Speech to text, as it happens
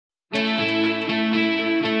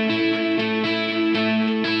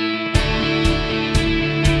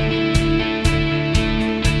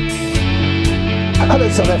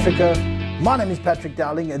South Africa. My name is Patrick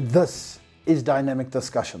Dowling and this is Dynamic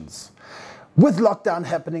Discussions. With lockdown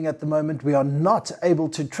happening at the moment, we are not able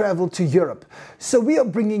to travel to Europe. So we are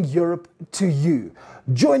bringing Europe to you.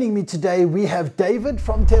 Joining me today, we have David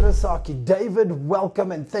from Terasaki. David,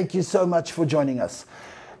 welcome and thank you so much for joining us.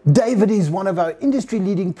 David is one of our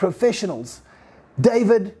industry-leading professionals.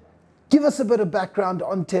 David, give us a bit of background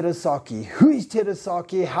on Terasaki. Who is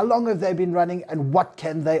Terasaki? How long have they been running and what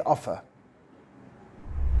can they offer?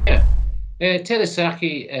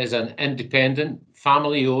 Terasaki is an independent,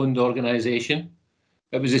 family-owned organisation.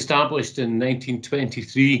 It was established in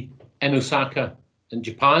 1923 in Osaka, in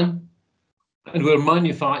Japan, and we're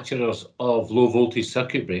manufacturers of low-voltage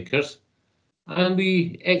circuit breakers, and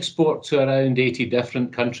we export to around 80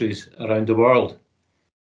 different countries around the world.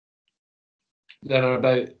 There are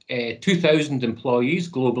about 2,000 employees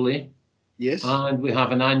globally, Yes, and we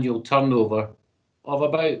have an annual turnover of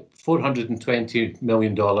about $420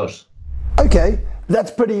 million. Okay, that's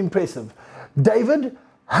pretty impressive. David,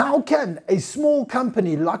 how can a small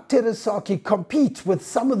company like Terasaki compete with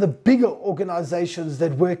some of the bigger organizations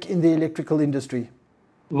that work in the electrical industry?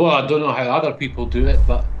 Well, I don't know how other people do it,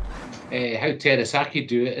 but how Terasaki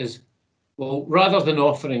do it is, well, rather than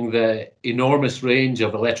offering the enormous range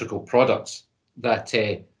of electrical products that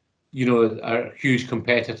our huge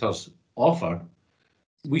competitors offer,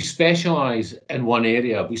 we specialise in one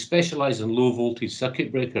area. We specialise in low voltage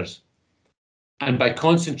circuit breakers. And by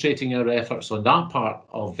concentrating our efforts on that part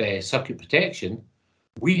of circuit protection,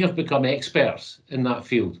 we have become experts in that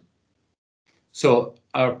field. So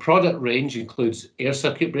our product range includes air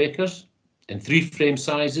circuit breakers in 3 frame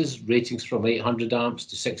sizes, ratings from 800 amps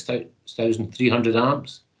to 6,300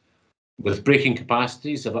 amps, with breaking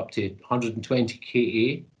capacities of up to 120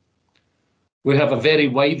 kA. We have a very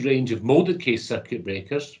wide range of molded case circuit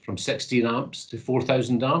breakers from 16 amps to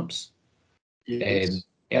 4,000 amps. Yes.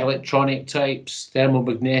 Electronic types,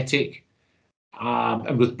 thermomagnetic,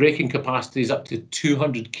 and with breaking capacities up to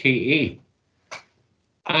 200 kA.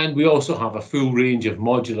 And we also have a full range of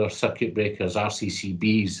modular circuit breakers,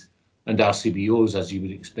 RCCBs and RCBOs, as you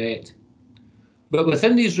would expect. But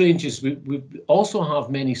within these ranges, we also have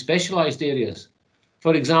many specialised areas.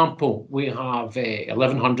 For example, we have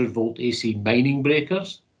 1100 volt AC mining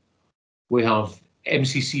breakers. We have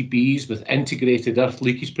MCCBs with integrated earth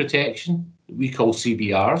leakage protection, we call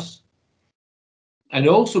CBRs. And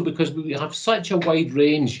also because we have such a wide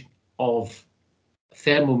range of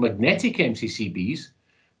thermomagnetic MCCBs,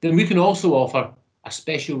 then we can also offer a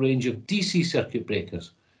special range of DC circuit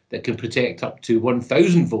breakers that can protect up to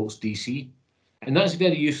 1000 volts DC. And that's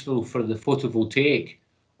very useful for the photovoltaic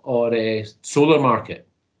or solar market.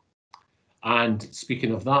 And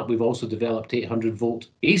speaking of that, we've also developed 800 volt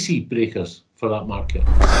AC breakers for that market.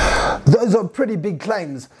 Those are pretty big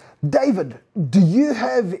claims. David, do you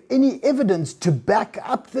have any evidence to back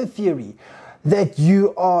up the theory that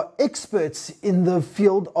you are experts in the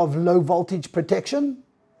field of low voltage protection?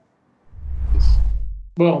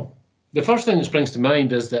 Well, the first thing that springs to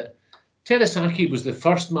mind is that Terasaki was the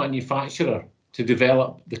first manufacturer to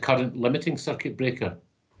develop the current limiting circuit breaker.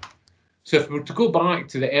 So if we were to go back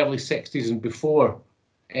to the early 60s and before,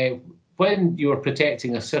 when you were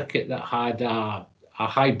protecting a circuit that had a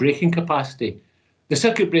high breaking capacity, the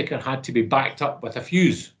circuit breaker had to be backed up with a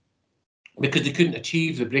fuse because they couldn't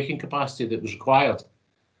achieve the breaking capacity that was required.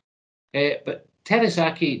 But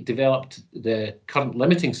Terasaki developed the current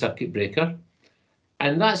limiting circuit breaker,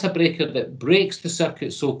 and that's a breaker that breaks the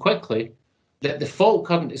circuit so quickly that the fault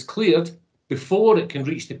current is cleared before it can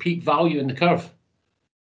reach the peak value in the curve.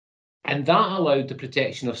 And that allowed the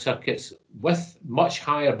protection of circuits with much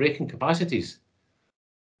higher breaking capacities.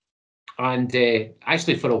 And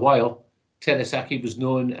actually, for a while, Terasaki was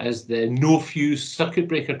known as the no-fuse circuit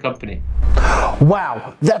breaker company.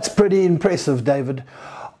 Wow, that's pretty impressive, David.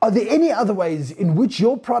 Are there any other ways in which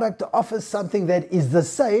your product offers something that is the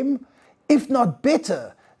same, if not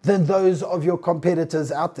better, than those of your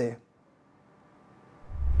competitors out there?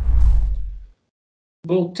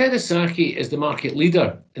 Well, Terasaki is the market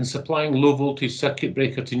leader in supplying low-voltage circuit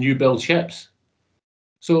breaker to new build ships.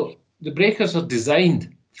 So the breakers are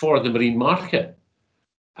designed for the marine market,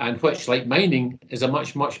 and which, like mining, is a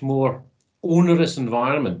much more onerous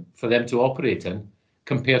environment for them to operate in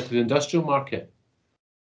compared to the industrial market.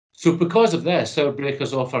 So because of this, our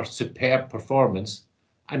breakers offer superb performance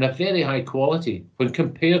and a very high quality when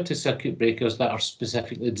compared to circuit breakers that are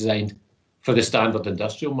specifically designed for the standard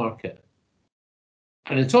industrial market.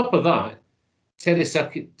 And on top of that,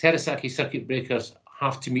 Terasaki circuit breakers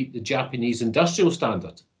have to meet the Japanese industrial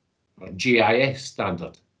standard, or GIS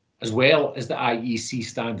standard, as well as the IEC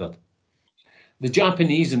standard. The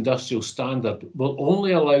Japanese industrial standard will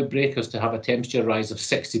only allow breakers to have a temperature rise of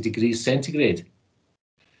 60 degrees centigrade.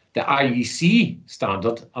 The IEC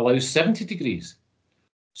standard allows 70 degrees.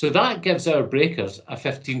 So that gives our breakers a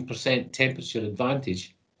 15% temperature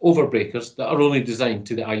advantage over breakers that are only designed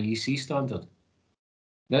to the IEC standard.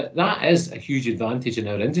 Now, that is a huge advantage in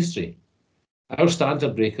our industry. Our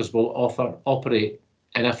standard breakers will operate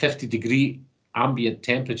in a 50-degree ambient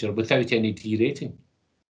temperature without any derating.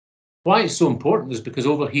 Why it's so important is because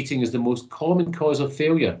overheating is the most common cause of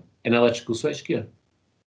failure in electrical switchgear.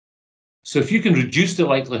 So if you can reduce the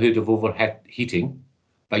likelihood of overheating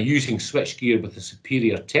by using switchgear with a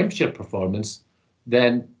superior temperature performance,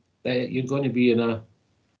 then you're going to be in a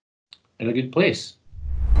good place.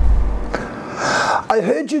 I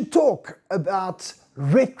heard you talk about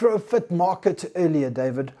retrofit market earlier,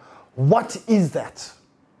 David. What is that?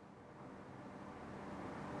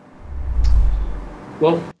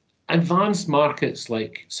 Well, advanced markets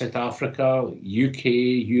like South Africa, UK,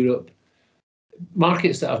 Europe,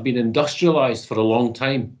 markets that have been industrialized for a long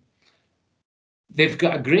time, they've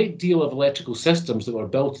got a great deal of electrical systems that were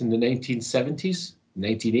built in the 1970s,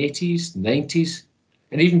 1980s, 90s,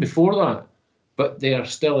 and even before that, but they are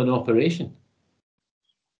still in operation.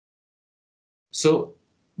 So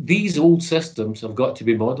these old systems have got to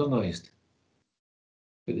be modernized.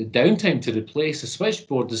 But the downtime to replace a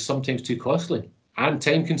switchboard is sometimes too costly and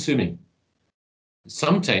time-consuming.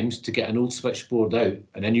 Sometimes to get an old switchboard out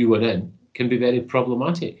and a new one in can be very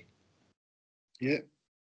problematic. Yeah.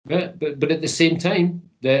 But at the same time,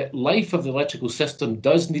 the life of the electrical system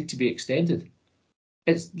does need to be extended.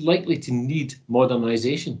 It's likely to need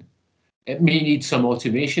modernisation. It may need some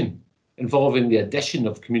automation involving the addition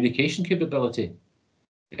of communication capability.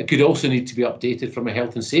 It could also need to be updated from a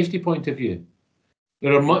health and safety point of view.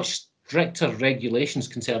 There are much stricter regulations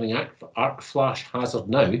concerning arc flash hazard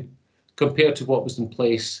now compared to what was in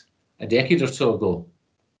place a decade or so ago.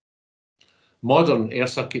 Modern air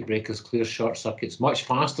circuit breakers clear short circuits much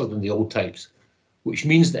faster than the old types, which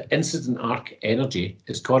means that incident arc energy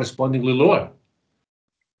is correspondingly lower.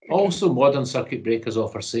 Also, modern circuit breakers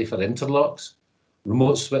offer safer interlocks,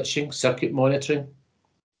 remote switching, circuit monitoring.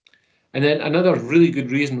 And then another really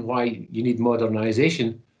good reason why you need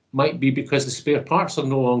modernisation might be because the spare parts are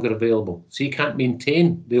no longer available, so you can't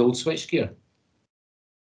maintain the old switchgear.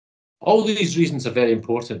 All these reasons are very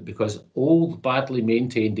important because old, badly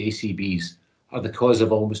maintained ACBs are the cause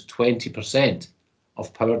of almost 20%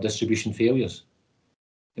 of power distribution failures.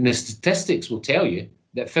 And the statistics will tell you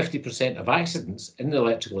that 50% of accidents in the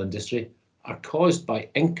electrical industry are caused by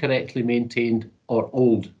incorrectly maintained or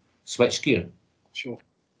old switchgear. Sure.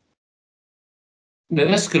 Now,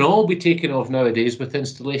 this can all be taken off nowadays with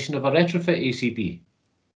installation of a retrofit ACB.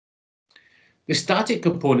 The static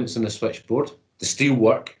components in the switchboard, the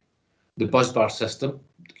steelwork, the busbar system,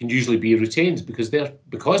 can usually be retained because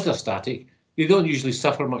they're static. They don't usually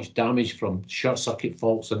suffer much damage from short circuit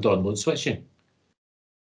faults and on-load switching.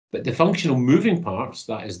 But the functional moving parts,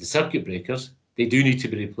 that is the circuit breakers, they do need to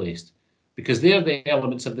be replaced because they're the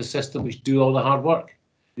elements of the system which do all the hard work.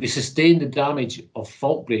 They sustain the damage of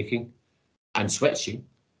fault breaking and switching.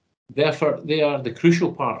 Therefore, they are the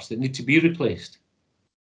crucial parts that need to be replaced.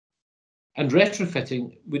 And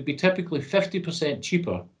retrofitting would be typically 50%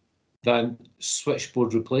 cheaper than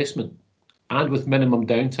switchboard replacement and with minimum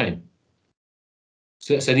downtime.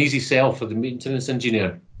 So it's an easy sell for the maintenance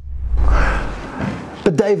engineer.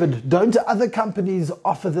 But David, don't other companies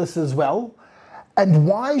offer this as well? And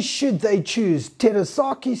why should they choose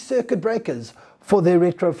Terasaki circuit breakers for their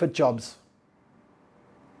retrofit jobs?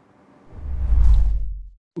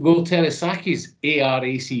 Well, Terasaki's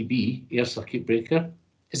ARACB, air circuit breaker,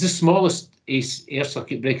 is the smallest air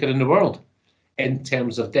circuit breaker in the world in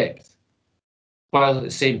terms of depth, while at the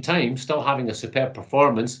same time still having a superb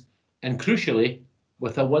performance and crucially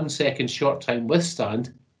with a 1 second short time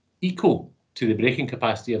withstand equal to the braking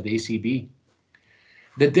capacity of the ACB.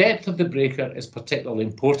 The depth of the breaker is particularly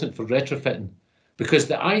important for retrofitting because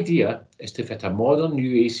the idea is to fit a modern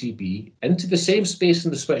new ACB into the same space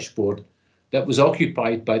in the switchboard that was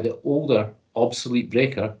occupied by the older obsolete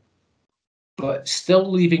breaker, but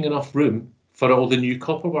still leaving enough room for all the new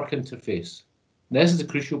copperwork interface. This is the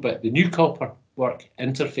crucial bit, the new copperwork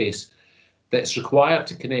interface that's required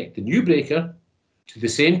to connect the new breaker to the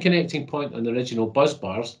same connecting point on the original bus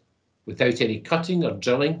bars without any cutting or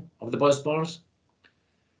drilling of the bus bars.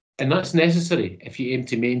 And that's necessary if you aim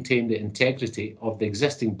to maintain the integrity of the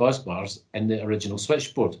existing bus bars in the original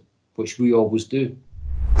switchboard, which we always do.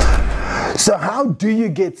 So how do you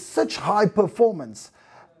get such high performance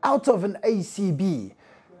out of an ACB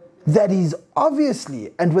that is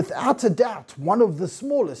obviously and without a doubt one of the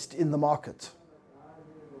smallest in the market?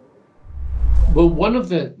 Well, one of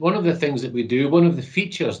the things that we do, one of the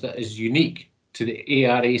features that is unique to the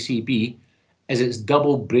ARACB is its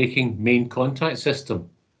double braking main contact system.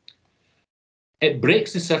 It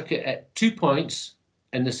breaks the circuit at 2 points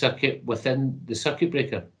in the circuit within the circuit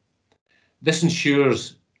breaker. This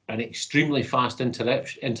ensures an extremely fast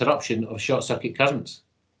interruption of short circuit currents.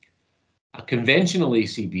 A conventional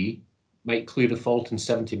ACB might clear a fault in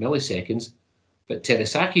 70 milliseconds, but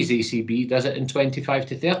Terasaki's ACB does it in 25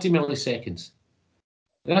 to 30 milliseconds.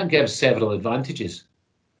 That gives several advantages.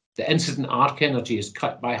 The incident arc energy is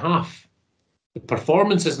cut by half. The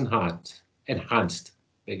performance is enhanced.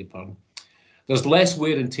 Beg your pardon. There's less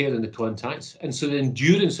wear and tear in the contacts, and so the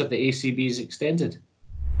endurance of the ACB is extended.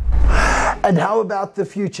 And how about the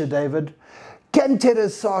future, David? Can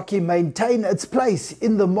Terasaki maintain its place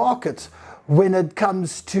in the market when it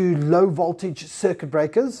comes to low voltage circuit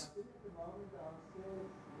breakers?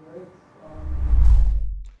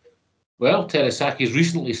 Well, Terasaki has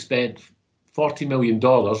recently spent $40 million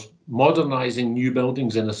modernising new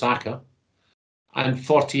buildings in Osaka and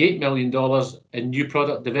 $48 million in new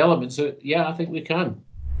product development. So, yeah, I think we can.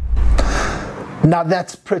 Now,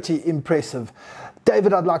 that's pretty impressive.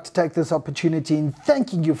 David, I'd like to take this opportunity in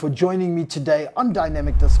thanking you for joining me today on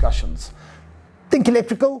Dynamic Discussions. Think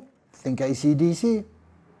electrical, think ACDC.